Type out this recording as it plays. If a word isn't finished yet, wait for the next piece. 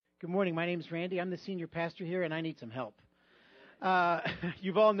Good morning. My name's Randy. I'm the senior pastor here, and I need some help.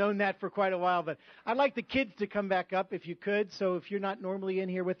 You've all known that for quite a while, but I'd like the kids to come back up if you could. So if you're not normally in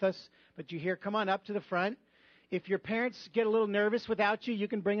here with us, but you're here, come on up to the front. If your parents get a little nervous without you, you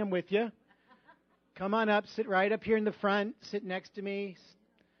can bring them with you. Come on up. Sit right up here in the front. Sit next to me.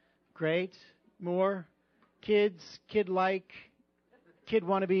 Great. More. Kids, kid-like, kid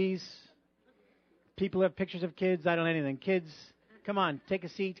wannabes. People have pictures of kids. I don't know anything. Kids, come on, take a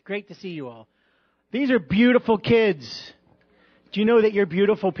seat. Great to see you all. These are beautiful kids. Do you know that you're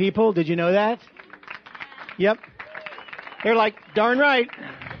beautiful people? Did you know that? Yep. They're like, darn right.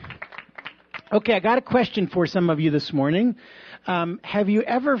 Okay, I got a question for some of you this morning. Have you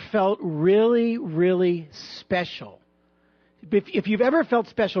ever felt really, really special? If you've ever felt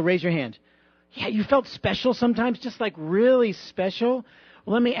special, raise your hand. Yeah, you felt special sometimes, just like really special?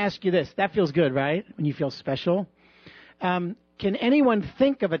 Well, let me ask you this. That feels good, right? When you feel special. Can anyone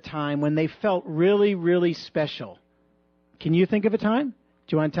think of a time when they felt really, really special? Can you think of a time? Do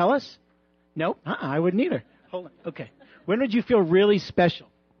you want to tell us? No? I wouldn't either. Hold on. Okay. When did you feel really special?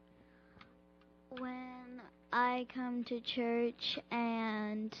 When I come to church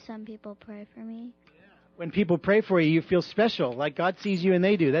and some people pray for me. When people pray for you, you feel special, like God sees you and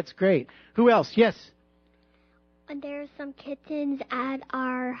they do. That's great. Who else? Yes? When there are some kittens at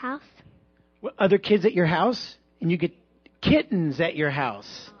our house. What, other kids at your house? And you get kittens at your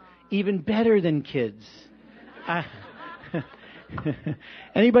house. Even better than kids.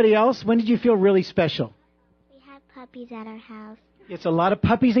 Anybody else? When did you feel really special? We have puppies at our house. It's a lot of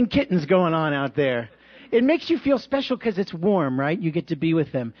puppies and kittens going on out there. It makes you feel special because it's warm, right? You get to be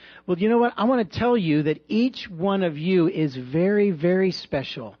with them. Well, you know what? I want to tell you that each one of you is very, very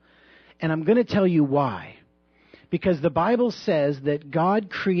special. And I'm going to tell you why. Because the Bible says that God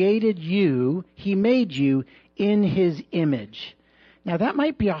created you, He made you in His image. Now, that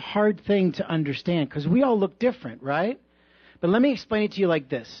might be a hard thing to understand because we all look different, right? But let me explain it to you like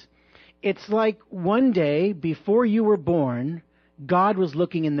this. It's like one day before you were born, God was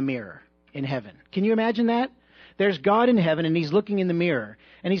looking in the mirror in heaven. Can you imagine that? There's God in heaven and He's looking in the mirror.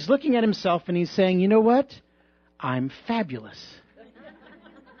 And He's looking at Himself and He's saying, you know what? I'm fabulous.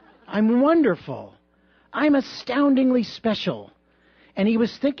 I'm wonderful. I'm astoundingly special. And He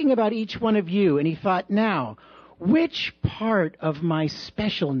was thinking about each one of you and He thought, now, which part of my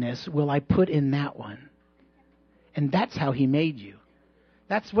specialness will I put in that one? And that's how He made you.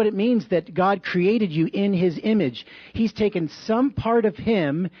 That's what it means that God created you in His image. He's taken some part of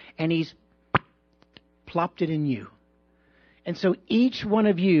Him and He's plopped it in you. And so each one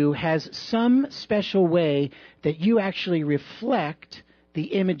of you has some special way that you actually reflect the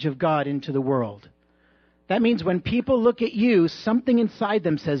image of God into the world. That means when people look at you, something inside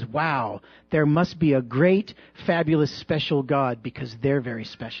them says, wow, there must be a great, fabulous, special God because they're very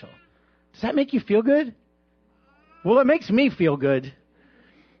special. Does that make you feel good? Well, it makes me feel good.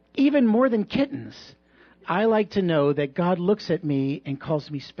 Even more than kittens. I like to know that God looks at me and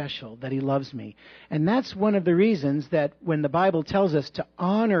calls me special, that He loves me. And that's one of the reasons that when the Bible tells us to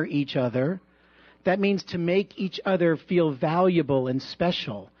honor each other, that means to make each other feel valuable and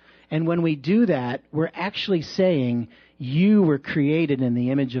special. And when we do that, we're actually saying, you were created in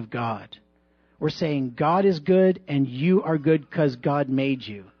the image of God. We're saying God is good and you are good because God made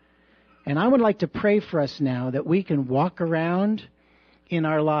you. And I would like to pray for us now that we can walk around in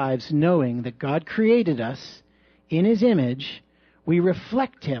our lives knowing that God created us in His image. We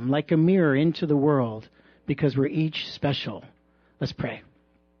reflect Him like a mirror into the world because we're each special. Let's pray.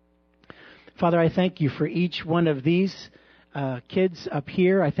 Father, I thank You for each one of these kids up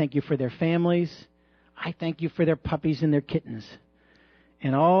here. I thank You for their families. I thank You for their puppies and their kittens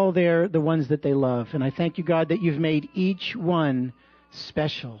and all the ones that they love. And I thank You, God, that You've made each one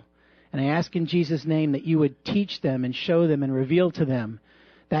special. And I ask in Jesus' name that You would teach them and show them and reveal to them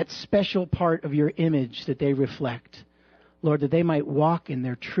that special part of Your image that they reflect. Lord, that they might walk in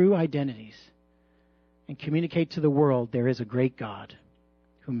their true identities and communicate to the world there is a great God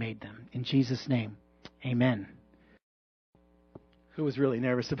who made them. In Jesus' name, amen. Who was really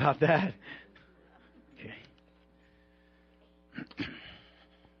nervous about that? Okay.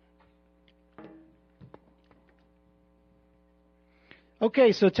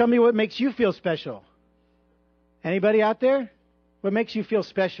 Okay, so tell me what makes you feel special. Anybody out there? What makes you feel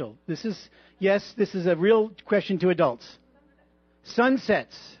special? This is a real question to adults.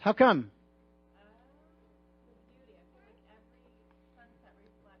 Sunsets. How come?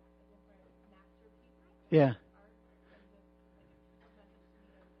 Yeah.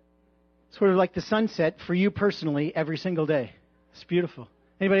 Sort of like the sunset for you personally every single day. It's beautiful.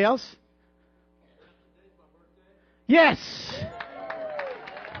 Anybody else? Yes.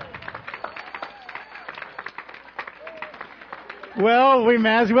 Well, we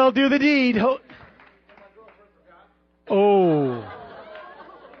may as well do the deed. Oh.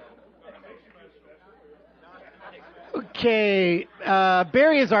 Okay.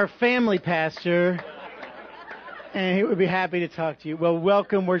 Barry is our family pastor, and he would be happy to talk to you. Well,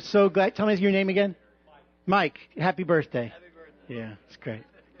 welcome. We're so glad. Tell me your name again. Mike. Happy birthday. Happy birthday. Yeah, it's great.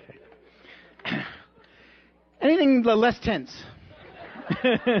 Okay. Anything less tense?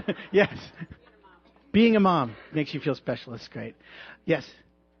 Yes. Being a mom makes you feel special. That's great. Yes.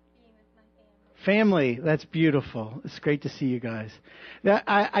 Being with my family. That's beautiful. It's great to see you guys.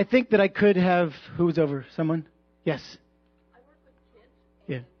 I think that I could have. Who's over? Someone? Yes. I work with kids.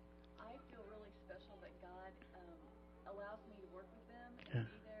 Yeah. I feel really special that God allows me to work with them and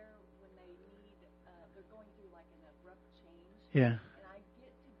be there when they need. They're going through like an abrupt change. Yeah. And I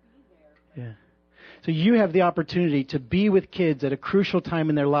get to be there. Yeah. So you have the opportunity to be with kids at a crucial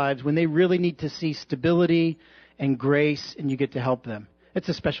time in their lives when they really need to see stability and grace, and you get to help them. It's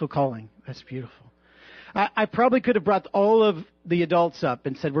a special calling. That's beautiful. I probably could have brought all of the adults up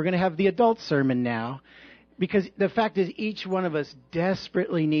and said, we're going to have the adult sermon now, because the fact is each one of us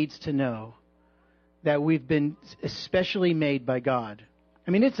desperately needs to know that we've been especially made by God.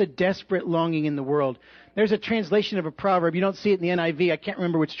 I mean, it's a desperate longing in the world. There's a translation of a proverb. You don't see it in the NIV. I can't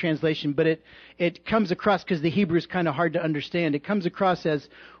remember which translation, but it comes across, because the Hebrew is kind of hard to understand. It comes across as,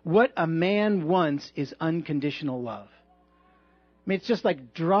 what a man wants is unconditional love. I mean, it's just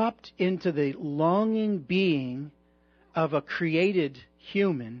like dropped into the longing being of a created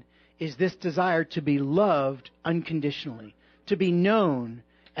human is this desire to be loved unconditionally, to be known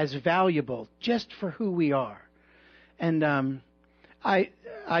as valuable just for who we are. And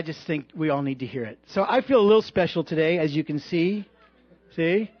I just think we all need to hear it. So I feel a little special today, as you can see.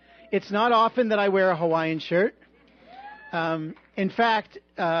 See? It's not often that I wear a Hawaiian shirt. In fact,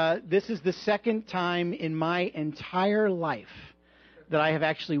 this is the second time in my entire life that I have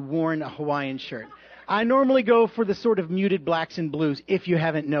actually worn a Hawaiian shirt. I normally go for the sort of muted blacks and blues, if you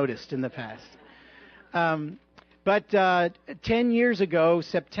haven't noticed in the past. But 10 years ago,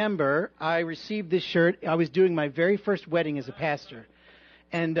 September, I received this shirt. I was doing my very first wedding as a pastor.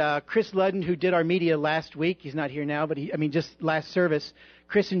 And Chris Ludden, who did our media last week, he's not here now, but just last service,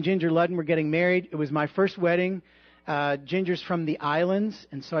 Chris and Ginger Ludden were getting married. It was my first wedding. Ginger's from the islands.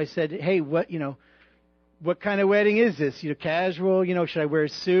 And so I said, hey, what kind of wedding is this? Casual, should I wear a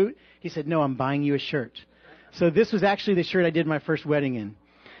suit? He said, no, I'm buying you a shirt. So this was actually the shirt I did my first wedding in.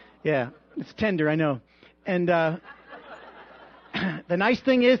 Yeah, it's tender, I know. And the nice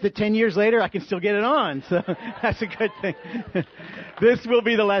thing is that 10 years later, I can still get it on. So that's a good thing. This will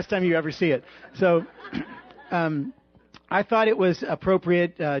be the last time you ever see it. So I thought it was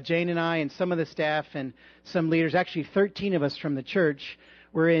appropriate. Jane and I and some of the staff and some leaders, actually 13 of us from the church,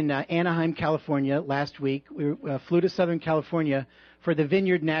 were in Anaheim, California last week. We flew to Southern California for the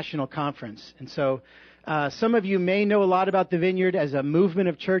Vineyard National Conference. And so some of you may know a lot about the Vineyard as a movement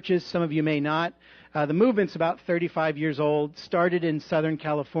of churches. Some of you may not. The movement's about 35 years old, started in Southern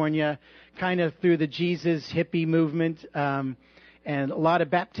California, kind of through the Jesus hippie movement, and a lot of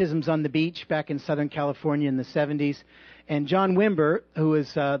baptisms on the beach back in Southern California in the 70s. And John Wimber, who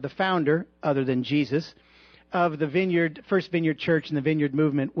is the founder, other than Jesus, of the First Vineyard Church and the Vineyard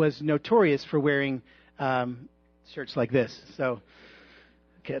movement, was notorious for wearing shirts like this. So,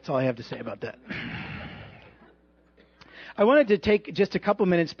 okay, that's all I have to say about that. I wanted to take just a couple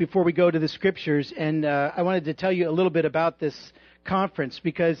minutes before we go to the scriptures, and I wanted to tell you a little bit about this conference,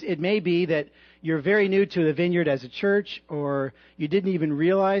 because it may be that you're very new to the Vineyard as a church, or you didn't even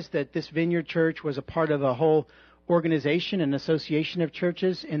realize that this Vineyard Church was a part of a whole organization and association of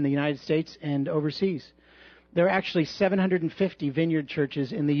churches in the United States and overseas. There are actually 750 Vineyard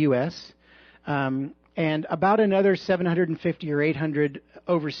churches in the U.S., and about another 750 or 800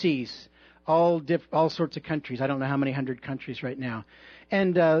 overseas, all sorts of countries. I don't know how many hundred countries right now.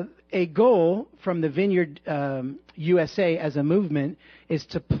 And a goal from the Vineyard USA as a movement is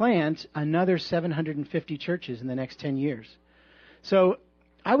to plant another 750 churches in the next 10 years. So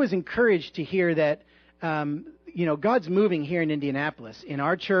I was encouraged to hear that, God's moving here in Indianapolis, in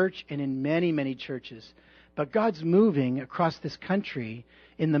our church and in many, many churches. But God's moving across this country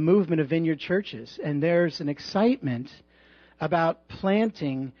in the movement of Vineyard churches. And there's an excitement about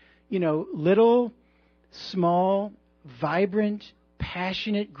planting little, small, vibrant,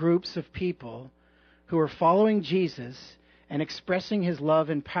 passionate groups of people who are following Jesus and expressing his love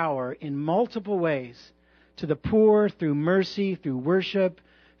and power in multiple ways to the poor, through mercy, through worship,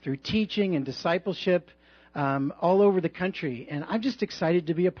 through teaching and discipleship, all over the country. And I'm just excited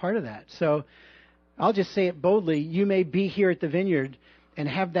to be a part of that. So I'll just say it boldly. You may be here at the Vineyard and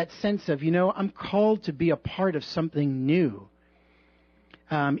have that sense of, I'm called to be a part of something new.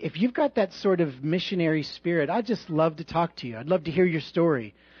 If you've got that sort of missionary spirit, I'd just love to talk to you. I'd love to hear your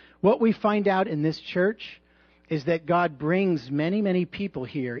story. What we find out in this church is that God brings many, many people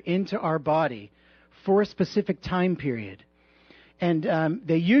here into our body for a specific time period. And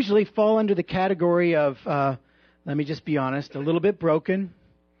they usually fall under the category of, let me just be honest, a little bit broken,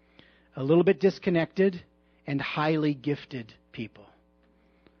 a little bit disconnected, and highly gifted people.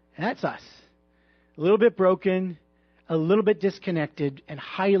 And that's us. A little bit broken, a little bit disconnected, and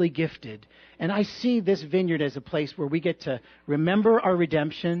highly gifted. And I see this vineyard as a place where we get to remember our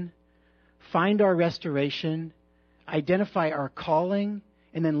redemption, find our restoration, identify our calling,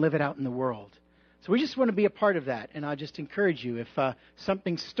 and then live it out in the world. So we just want to be a part of that. And I'll just encourage you, if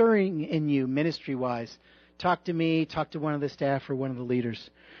something's stirring in you ministry-wise, talk to me, talk to one of the staff or one of the leaders.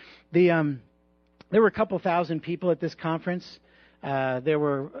 There were a couple thousand people at this conference. There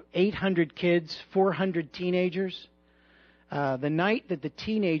were 800 kids, 400 teenagers. The night that the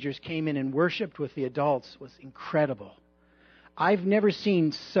teenagers came in and worshiped with the adults was incredible. I've never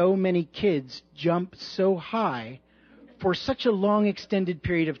seen so many kids jump so high for such a long extended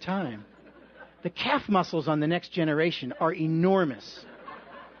period of time. The calf muscles on the next generation are enormous.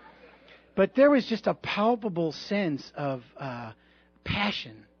 But there was just a palpable sense of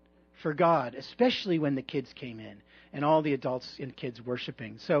passion for God, especially when the kids came in and all the adults and kids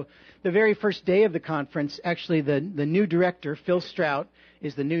worshiping. So the very first day of the conference, actually the new director, Phil Strout,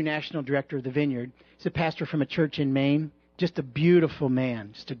 is the new national director of the Vineyard. He's a pastor from a church in Maine. Just a beautiful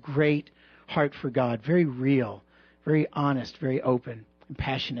man, just a great heart for God, very real, very honest, very open and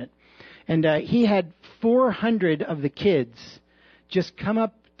passionate. And he had 400 of the kids just come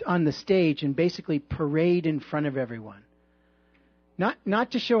up on the stage and basically parade in front of everyone.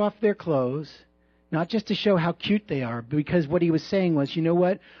 Not to show off their clothes, not just to show how cute they are, because what he was saying was, you know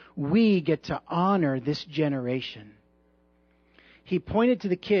what? We get to honor this generation. He pointed to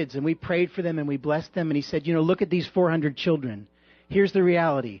the kids, and we prayed for them, and we blessed them, and he said, you know, look at these 400 children. Here's the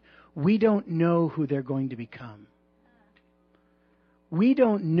reality. We don't know who they're going to become. We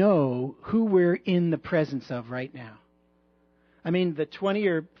don't know who we're in the presence of right now. I mean, the 20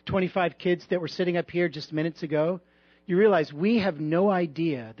 or 25 kids that were sitting up here just minutes ago, you realize we have no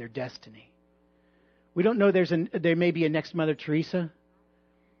idea their destiny. We don't know there may be a next Mother Teresa.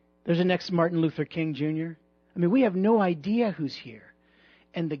 There's a next Martin Luther King Jr. I mean, we have no idea who's here.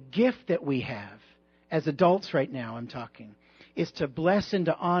 And the gift that we have, as adults right now, I'm talking, is to bless and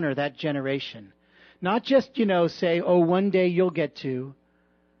to honor that generation. Not just, say, oh, one day you'll get to.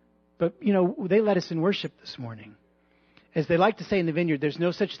 But, they led us in worship this morning. As they like to say in the Vineyard, there's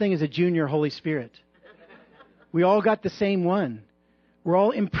no such thing as a junior Holy Spirit. We all got the same one. We're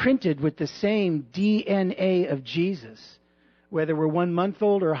all imprinted with the same DNA of Jesus, whether we're 1 month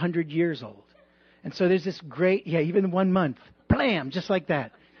old or 100 years old. And so there's this great, even 1 month, blam, just like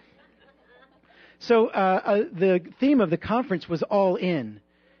that. So the theme of the conference was all in.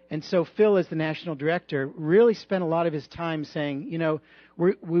 And so Phil, as the national director, really spent a lot of his time saying,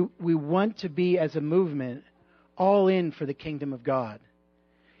 we want to be, as a movement, all in for the kingdom of God.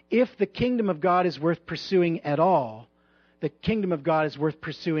 If the kingdom of God is worth pursuing at all, the kingdom of God is worth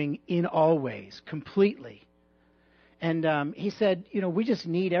pursuing in all ways, completely. And he said, we just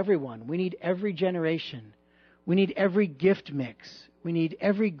need everyone. We need every generation. We need every gift mix. We need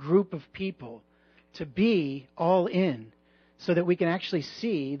every group of people to be all in, so that we can actually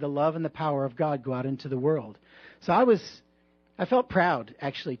see the love and the power of God go out into the world. So I felt proud,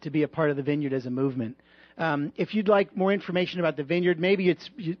 actually, to be a part of the Vineyard as a movement. If you'd like more information about the Vineyard, maybe it's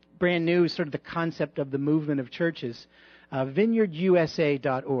brand new, sort of the concept of the movement of churches,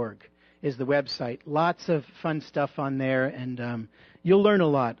 vineyardusa.org is the website. Lots of fun stuff on there, and you'll learn a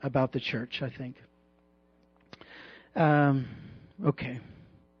lot about the church, I think. Okay.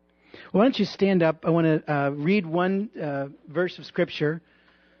 Why don't you stand up? I want to read one verse of Scripture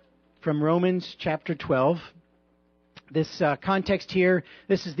from Romans chapter 12. This context here,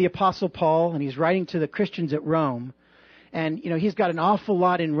 this is the Apostle Paul, and he's writing to the Christians at Rome. And, he's got an awful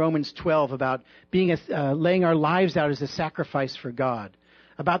lot in Romans 12 about being laying our lives out as a sacrifice for God,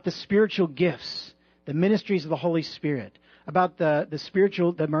 about the spiritual gifts, the ministries of the Holy Spirit, about the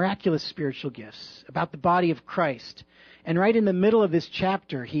miraculous spiritual gifts, about the body of Christ. And right in the middle of this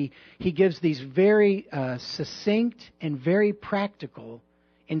chapter, he gives these very succinct and very practical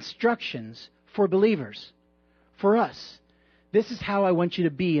instructions for believers, for us. This is how I want you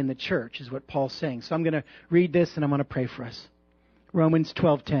to be in the church, is what Paul's saying. So I'm going to read this and I'm going to pray for us. Romans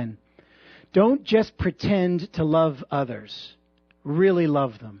 12:10. Don't just pretend to love others. Really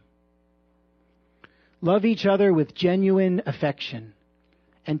love them. Love each other with genuine affection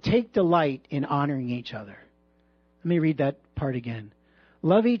and take delight in honoring each other. Let me read that part again.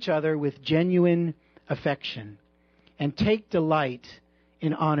 Love each other with genuine affection and take delight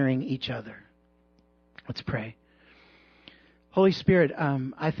in honoring each other. Let's pray. Holy Spirit,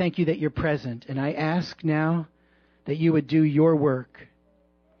 I thank you that you're present, and I ask now that you would do your work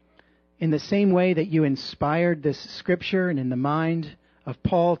in the same way that you inspired this scripture and in the mind of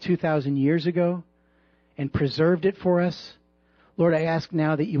Paul 2,000 years ago and preserved it for us. Lord, I ask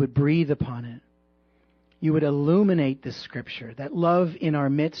now that you would breathe upon it. You would illuminate this scripture, that love in our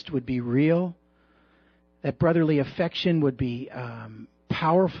midst would be real, that brotherly affection would be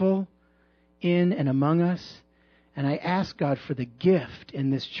powerful in and among us. And I ask God for the gift in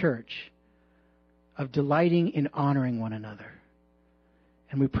this church of delighting in honoring one another.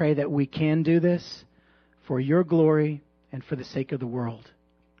 And we pray that we can do this for your glory and for the sake of the world.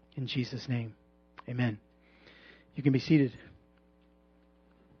 In Jesus' name, amen. You can be seated.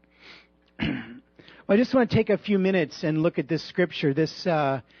 Well, I just want to take a few minutes and look at this scripture. This,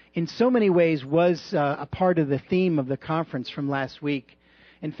 in so many ways, was a part of the theme of the conference from last week.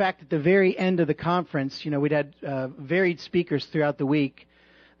 In fact, at the very end of the conference, we'd had varied speakers throughout the week.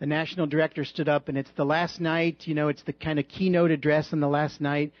 The national director stood up, and it's the last night. It's the kind of keynote address on the last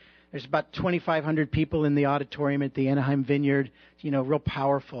night. There's about 2,500 people in the auditorium at the Anaheim Vineyard. Real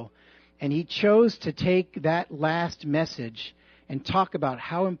powerful. And he chose to take that last message and talk about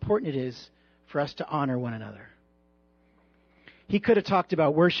how important it is for us to honor one another. He could have talked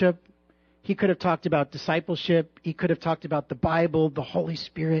about worship. He could have talked about discipleship. He could have talked about the Bible, the Holy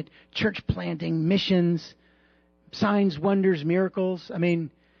Spirit, church planting, missions, signs, wonders, miracles.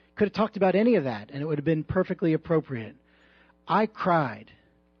 Could have talked about any of that, and it would have been perfectly appropriate. I cried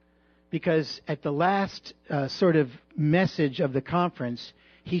because at the last sort of message of the conference,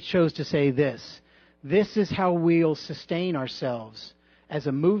 he chose to say this. This is how we'll sustain ourselves as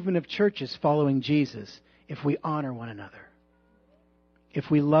a movement of churches following Jesus if we honor one another.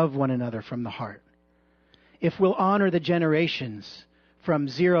 If we love one another from the heart. If we'll honor the generations from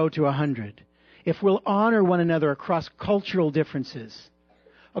 0 to 100. If we'll honor one another across cultural differences.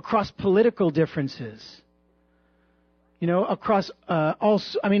 Across political differences. Across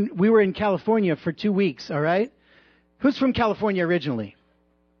we were in California for 2 weeks, all right? Who's from California originally?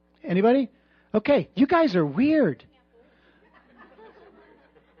 Anybody? Okay, you guys are weird.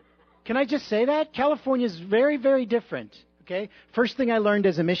 Can I just say that? California is very, very different. Okay? First thing I learned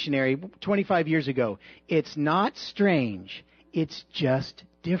as a missionary 25 years ago. It's not strange. It's just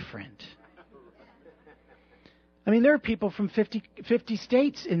different. There are people from 50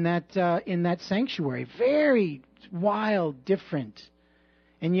 states in that sanctuary. Very wild, different.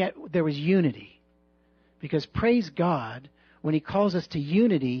 And yet there was unity. Because praise God, when He calls us to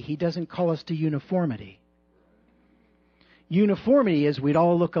unity, He doesn't call us to uniformity. Uniformity is we'd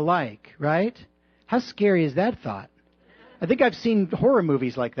all look alike, right? How scary is that thought? I think I've seen horror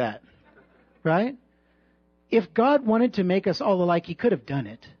movies like that, right? If God wanted to make us all alike, He could have done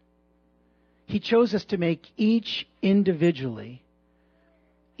it. He chose us to make each individually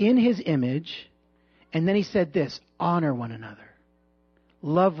in His image, and then He said this, honor one another,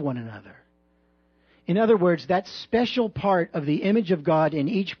 love one another. In other words, that special part of the image of God in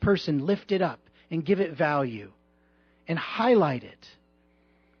each person, lift it up and give it value. And highlight it.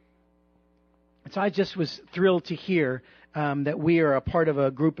 And so I just was thrilled to hear that we are a part of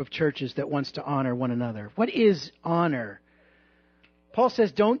a group of churches that wants to honor one another. What is honor? Paul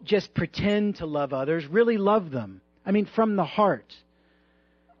says don't just pretend to love others, really love them. From the heart.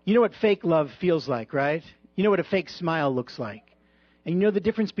 You know what fake love feels like, right? You know what a fake smile looks like. And you know the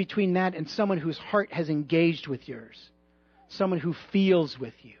difference between that and someone whose heart has engaged with yours. Someone who feels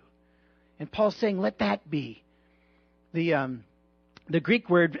with you. And Paul's saying let that be. The Greek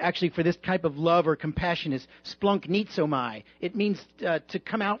word actually for this type of love or compassion is splanchnizomai. It means to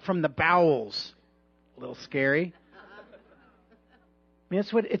come out from the bowels. A little scary.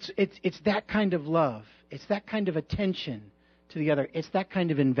 That's what it's that kind of love. It's that kind of attention to the other. It's that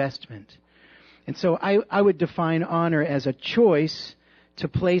kind of investment. And so I would define honor as a choice to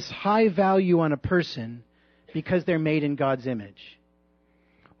place high value on a person because they're made in God's image.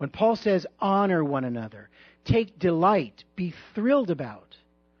 When Paul says honor one another, take delight, be thrilled about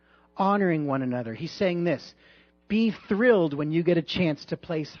honoring one another. He's saying this, be thrilled when you get a chance to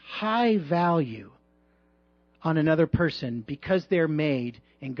place high value on another person because they're made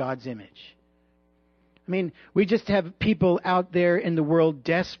in God's image. We just have people out there in the world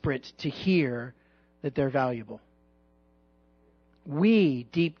desperate to hear that they're valuable. We,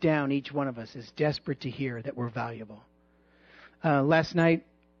 deep down, each one of us is desperate to hear that we're valuable. Last night,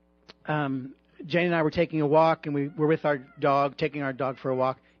 Jane and I were taking a walk, and we were with our dog, taking our dog for a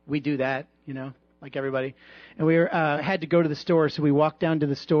walk. We do that, like everybody. And we had to go to the store, so we walked down to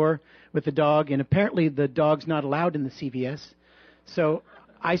the store with the dog, and apparently the dog's not allowed in the CVS. So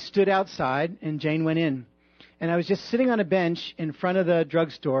I stood outside, and Jane went in. And I was just sitting on a bench in front of the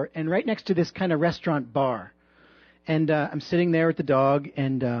drugstore, and right next to this kind of restaurant bar. And I'm sitting there with the dog,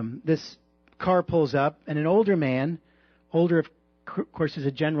 and this car pulls up, and an older man, older, of course, is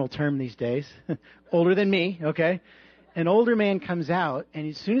a general term these days, older than me, okay? An older man comes out, and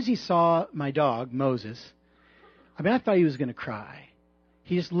as soon as he saw my dog, Moses, I thought he was going to cry.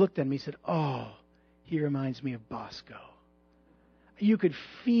 He just looked at me and said, "Oh, he reminds me of Bosco." You could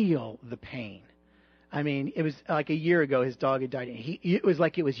feel the pain. It was like a year ago his dog had died. It was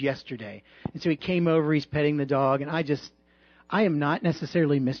like it was yesterday. And so he came over, he's petting the dog, and I am not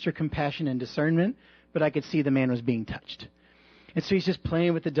necessarily Mr. Compassion and Discernment, but I could see the man was being touched. And so he's just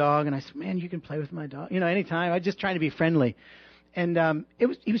playing with the dog, and I said, "Man, you can play with my dog. Anytime." I was just trying to be friendly. And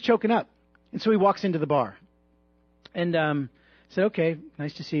he was choking up. And so he walks into the bar. And I said, "Okay,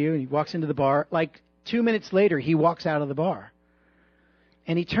 nice to see you." And he walks into the bar. Like 2 minutes later, he walks out of the bar.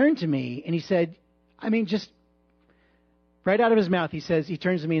 And he turned to me, and he said, just right out of his mouth, he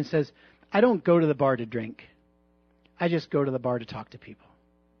turns to me and says, "I don't go to the bar to drink. I just go to the bar to talk to people."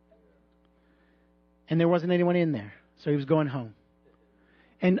 And there wasn't anyone in there, so he was going home.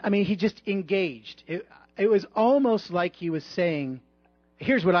 And he just engaged. It was almost like he was saying,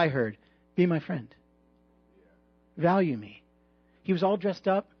 here's what I heard: be my friend. Value me. He was all dressed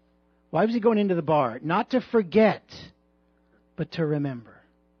up. Why was he going into the bar? Not to forget, but to remember.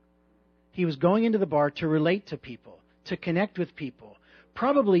 He was going into the bar to relate to people, to connect with people,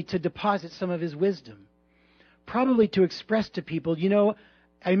 probably to deposit some of his wisdom, probably to express to people,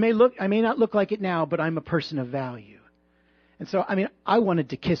 I may not look like it now, but I'm a person of value. And so, I wanted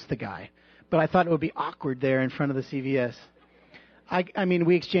to kiss the guy, but I thought it would be awkward there in front of the CVS.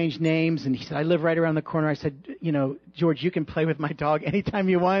 We exchanged names, and he said, "I live right around the corner." I said, "George, you can play with my dog anytime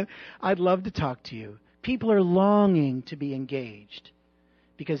you want. I'd love to talk to you." People are longing to be engaged,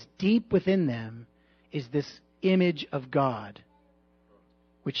 because deep within them is this image of God,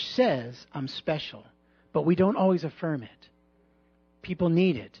 which says, "I'm special," but we don't always affirm it. People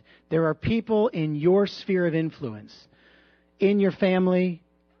need it. There are people in your sphere of influence, in your family,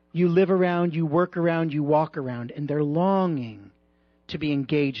 you live around, you work around, you walk around, and they're longing to be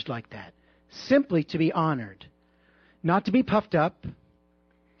engaged like that. Simply to be honored. Not to be puffed up.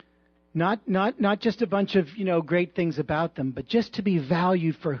 Not just a bunch of, great things about them, but just to be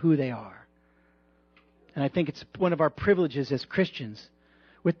valued for who they are. And I think it's one of our privileges as Christians,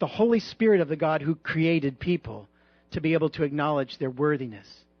 with the Holy Spirit of the God who created people, to be able to acknowledge their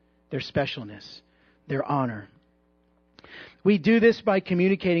worthiness, their specialness, their honor. We do this by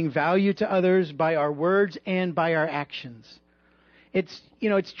communicating value to others, by our words and by our actions.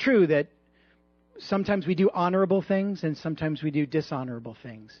 It's true that sometimes we do honorable things and sometimes we do dishonorable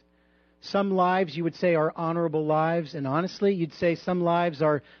things. Some lives you would say are honorable lives, and honestly, you'd say some lives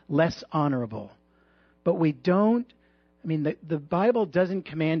are less honorable. But we don't, the Bible doesn't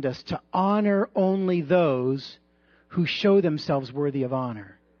command us to honor only those who show themselves worthy of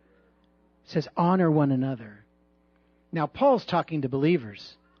honor. It says, honor one another. Now, Paul's talking to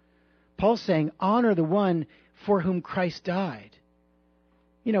believers. Paul's saying, honor the one for whom Christ died.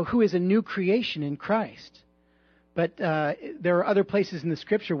 Who is a new creation in Christ. But there are other places in the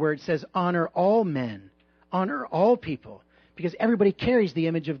Scripture where it says, honor all men, honor all people, because everybody carries the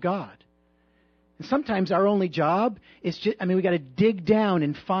image of God. And sometimes our only job is we got to dig down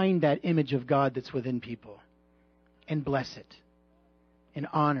and find that image of God that's within people and bless it and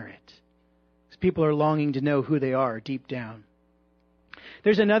honor it. Because people are longing to know who they are deep down.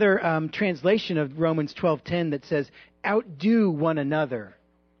 There's another translation of Romans 12:10 that says, outdo one another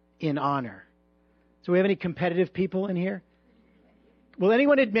in honor. So we have any competitive people in here? Will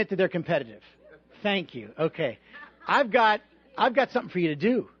anyone admit that they're competitive? Thank you. Okay. I've got something for you to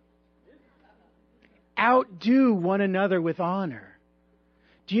do. Outdo one another with honor.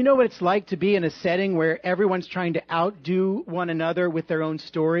 Do you know what it's like to be in a setting where everyone's trying to outdo one another with their own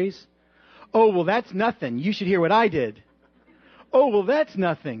stories? Oh, well, that's nothing. You should hear what I did. Oh, well, that's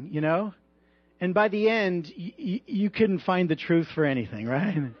nothing, And by the end, you couldn't find the truth for anything,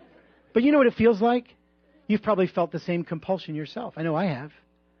 right? But you know what it feels like? You've probably felt the same compulsion yourself. I know I have.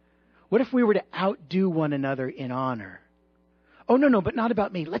 What if we were to outdo one another in honor? Oh, no, but not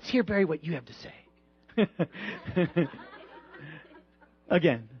about me. Let's hear, Barry, what you have to say.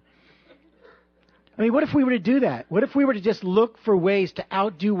 Again. What if we were to do that? What if we were to just look for ways to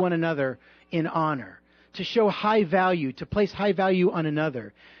outdo one another in honor? To show high value, to place high value on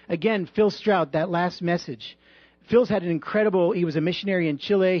another. Again, Phil Stroud, that last message, Phil's had he was a missionary in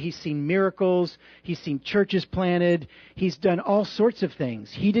Chile. He's seen miracles. He's seen churches planted. He's done all sorts of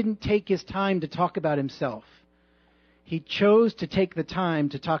things. He didn't take his time to talk about himself. He chose to take the time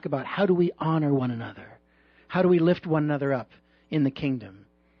to talk about how do we honor one another? How do we lift one another up in the kingdom?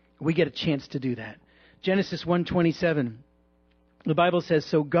 We get a chance to do that. Genesis 1:27. The Bible says,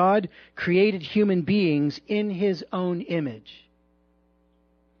 so God created human beings in his own image.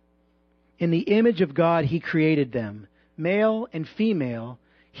 In the image of God, he created them. Male and female,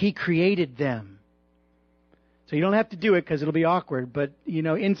 he created them. So you don't have to do it because it'll be awkward. But,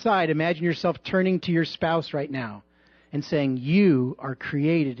 inside, imagine yourself turning to your spouse right now and saying, you are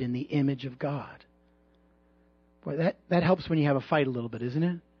created in the image of God. Boy, that helps when you have a fight a little bit, isn't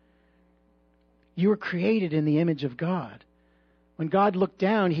it? You were created in the image of God. When God looked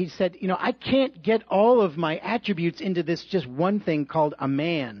down, he said, I can't get all of my attributes into this just one thing called a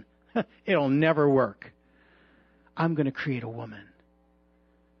man. It'll never work. I'm going to create a woman.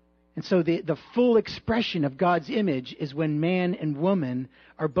 And so the full expression of God's image is when man and woman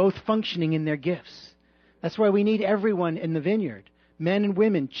are both functioning in their gifts. That's why we need everyone in the vineyard. Men and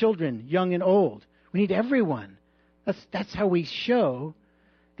women, children, young and old. We need everyone. That's how we show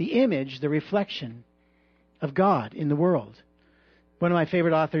the image, the reflection of God in the world. One of my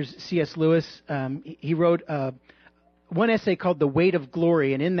favorite authors, C.S. Lewis, he wrote one essay called The Weight of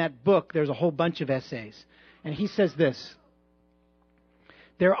Glory. And in that book, there's a whole bunch of essays. And he says this: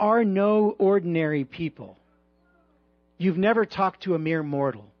 there are no ordinary people. You've never talked to a mere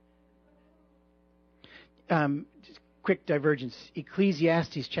mortal. Just quick divergence.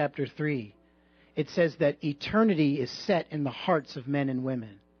 Ecclesiastes chapter 3. It says that eternity is set in the hearts of men and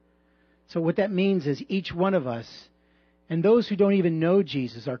women. So what that means is each one of us, and those who don't even know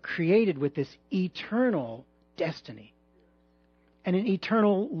Jesus, are created with this eternal destiny and an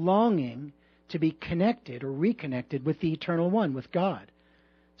eternal longing to be connected or reconnected with the Eternal One, with God.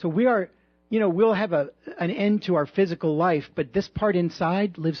 So we are, we'll have an end to our physical life, but this part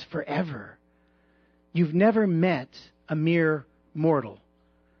inside lives forever. You've never met a mere mortal.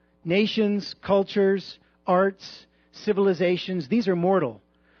 Nations, cultures, arts, civilizations, these are mortal.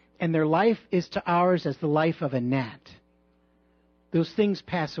 And their life is to ours as the life of a gnat. Those things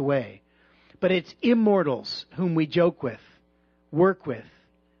pass away. But it's immortals whom we joke with, work with,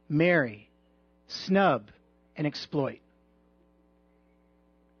 marry, snub, and exploit.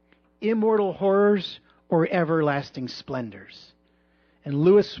 Immortal horrors or everlasting splendors. And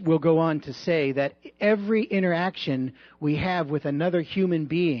Lewis will go on to say that every interaction we have with another human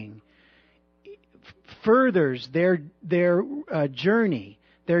being furthers their journey,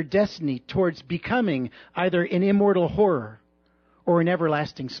 their destiny towards becoming either an immortal horror or an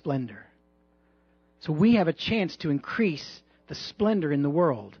everlasting splendor. So we have a chance to increase the splendor in the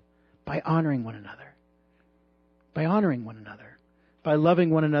world by honoring one another. By honoring one another. By loving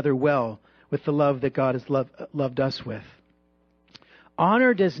one another well with the love that God has loved us with.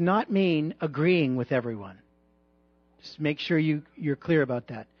 Honor does not mean agreeing with everyone. Just make sure you're clear about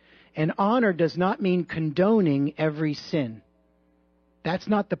that. And honor does not mean condoning every sin. That's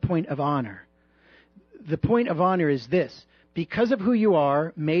not the point of honor. The point of honor is this: because of who you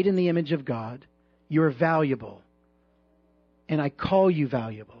are, made in the image of God, you're valuable. And I call you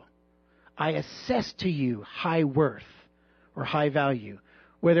valuable. I assess to you high worth or high value.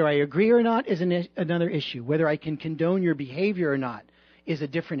 Whether I agree or not is another issue. Whether I can condone your behavior or not is a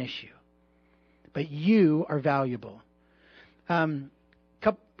different issue. But you are valuable.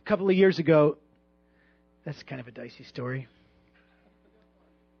 Couple of years ago, that's kind of a dicey story.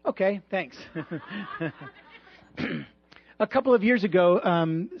 Okay, thanks. A couple of years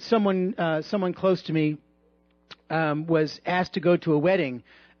ago, someone close to me was asked to go to a wedding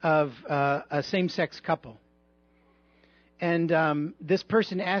of a same-sex couple. And this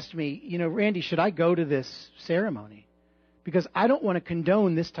person asked me, Randy, should I go to this ceremony? Because I don't want to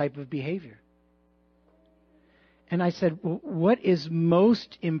condone this type of behavior. And I said, well, what is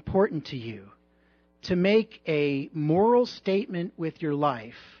most important to you? To make a moral statement with your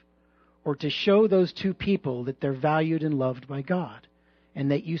life, or to show those two people that they're valued and loved by God,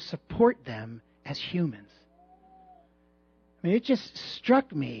 and that you support them as humans? I mean, it just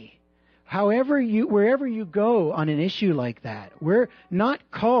struck me. Wherever you go on an issue like that, we're not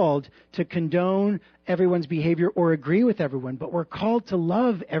called to condone everyone's behavior or agree with everyone, but we're called to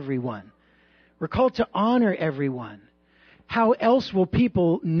love everyone. We're called to honor everyone. How else will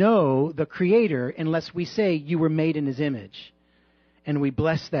people know the Creator unless we say you were made in His image and we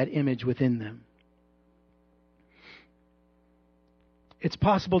bless that image within them? It's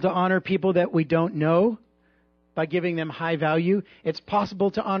possible to honor people that we don't know by giving them high value. It's possible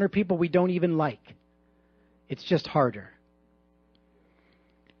to honor people we don't even like. It's just harder.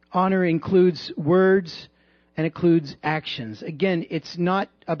 Honor includes words and includes actions. Again, it's not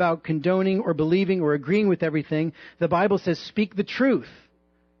about condoning or believing or agreeing with everything. The Bible says speak the truth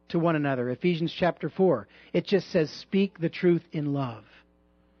to one another. Ephesians chapter 4. It just says speak the truth in love.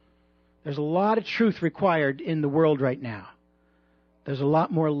 There's a lot of truth required in the world right now. There's a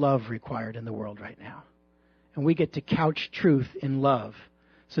lot more love required in the world right now. And we get to couch truth in love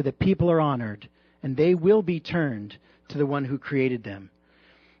so that people are honored and they will be turned to the one who created them.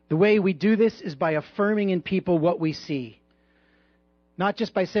 The way we do this is by affirming in people what we see. Not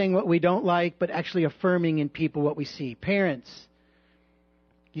just by saying what we don't like, but actually affirming in people what we see. Parents,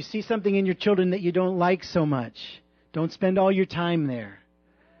 you see something in your children that you don't like so much. Don't spend all your time there.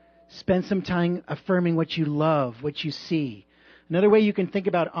 Spend some time affirming what you love, what you see. Another way you can think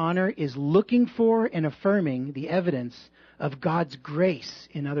about honor is looking for and affirming the evidence of God's grace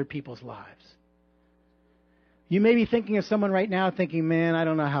in other people's lives. You may be thinking of someone right now thinking, man, I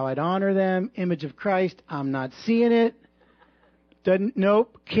don't know how I'd honor them. Image of Christ, I'm not seeing it.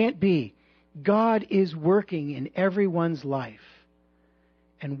 Nope, can't be. God is working in everyone's life.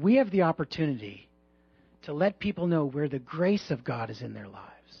 And we have the opportunity to let people know where the grace of God is in their lives.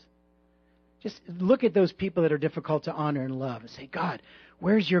 Just look at those people that are difficult to honor and love and say, God,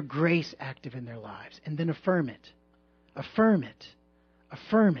 where's your grace active in their lives? And then affirm it. Affirm it.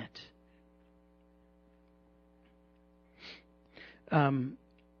 Affirm it.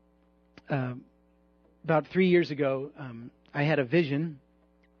 About 3 years ago, I had a vision,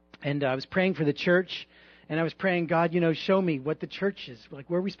 and I was praying for the church, and I was praying, God, show me what the church is. Like,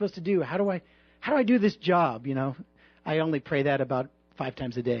 what are we supposed to do? How do I do this job? I only pray that about 5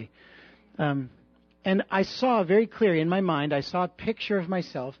 times a day. And I saw very clearly in my mind, I saw a picture of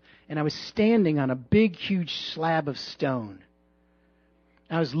myself, and I was standing on a big, huge slab of stone.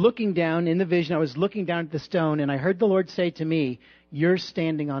 I was looking down in the vision, I was looking down at the stone, and I heard the Lord say to me, you're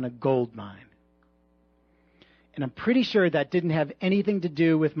standing on a gold mine. And I'm pretty sure that didn't have anything to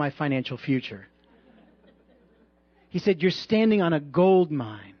do with my financial future. He said, you're standing on a gold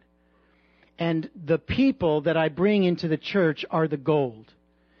mine. And the people that I bring into the church are the gold.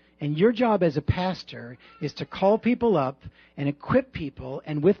 And your job as a pastor is to call people up and equip people,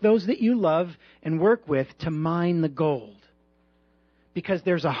 and with those that you love and work with, to mine the gold. Because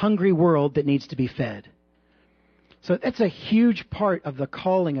there's a hungry world that needs to be fed. So that's a huge part of the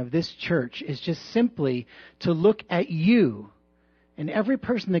calling of this church, is just simply to look at you and every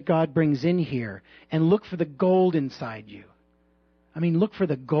person that God brings in here and look for the gold inside you. I mean, look for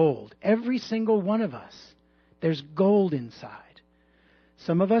the gold. Every single one of us, there's gold inside.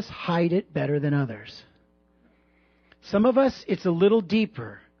 Some of us hide it better than others. Some of us, it's a little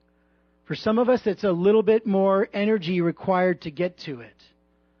deeper. For some of us, it's a little bit more energy required to get to it.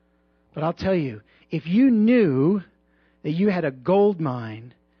 But I'll tell you, if you knew that you had a gold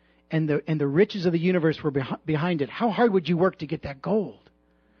mine and the riches of the universe were behind it, how hard would you work to get that gold?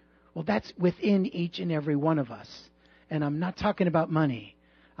 Well, that's within each and every one of us. And I'm not talking about money.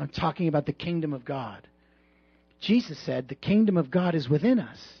 I'm talking about the kingdom of God. Jesus said the kingdom of God is within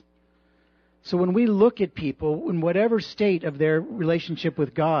us. So when we look at people in whatever state of their relationship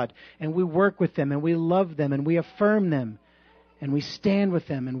with God, and we work with them, and we love them, and we affirm them, and we stand with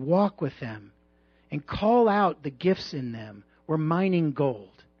them and walk with them, and call out the gifts in them, we're mining gold.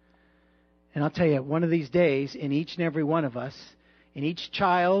 And I'll tell you, one of these days, in each and every one of us, in each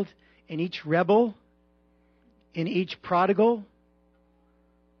child, in each rebel, in each prodigal,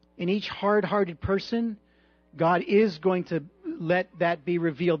 in each hard-hearted person, God is going to let that be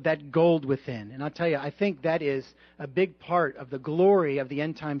revealed, that gold within. And I'll tell you, I think that is a big part of the glory of the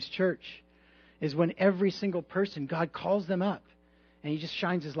end times church, is when every single person, God calls them up, and He just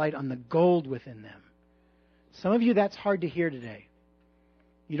shines His light on the gold within them. Some of you, that's hard to hear today.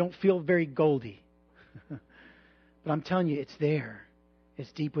 You don't feel very goldy. But I'm telling you, it's there.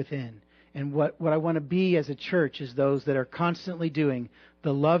 It's deep within. And what I want to be as a church is those that are constantly doing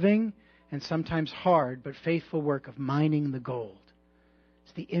the loving and sometimes hard but faithful work of mining the gold.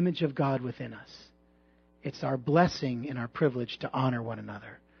 It's the image of God within us. It's our blessing and our privilege to honor one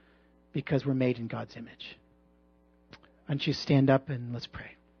another because we're made in God's image. Why don't you stand up and let's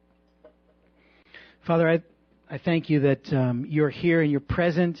pray. Father, I thank you that you're here and you're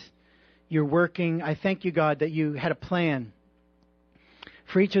present. You're working. I thank you, God, that you had a plan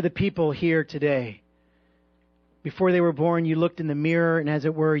for each of the people here today. Before they were born, you looked in the mirror, and as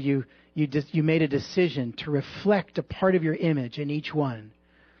it were, you made a decision to reflect a part of your image in each one.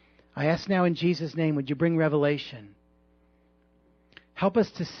 I ask now in Jesus' name, would you bring revelation? Help us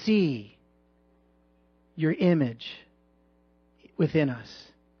to see your image within us.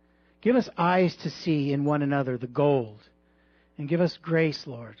 Give us eyes to see in one another the gold. And give us grace,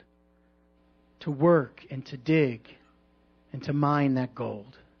 Lord, to work and to dig and to mine that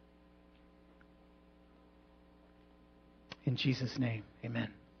gold. In Jesus' name, amen.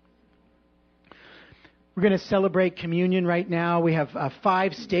 We're going to celebrate communion right now. We have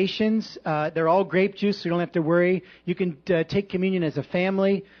 5 stations. They're all grape juice, so you don't have to worry. You can take communion as a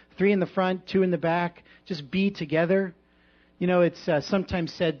family, 3 in the front, 2 in the back. Just be together. You know, it's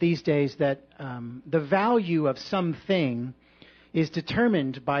sometimes said these days that the value of something is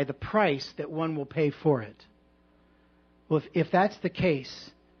determined by the price that one will pay for it. Well, if that's the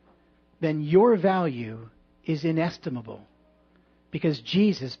case, then your value is inestimable because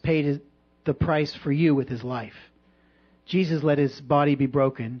Jesus paid the price for you with his life. Jesus let his body be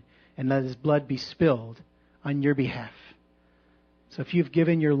broken and let his blood be spilled on your behalf. So if you've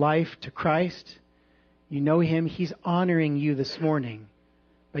given your life to Christ, you know him, he's honoring you this morning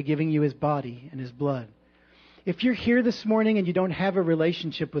by giving you his body and his blood. If you're here this morning and you don't have a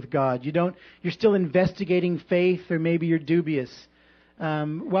relationship with God, you're still investigating faith, or maybe you're dubious,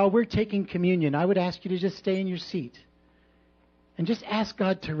 while we're taking communion, I would ask you to just stay in your seat and just ask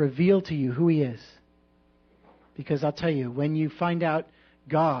God to reveal to you who he is. Because I'll tell you, when you find out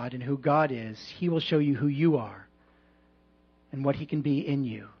God and who God is, he will show you who you are and what he can be in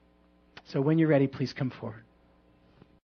you. So when you're ready, please come forward.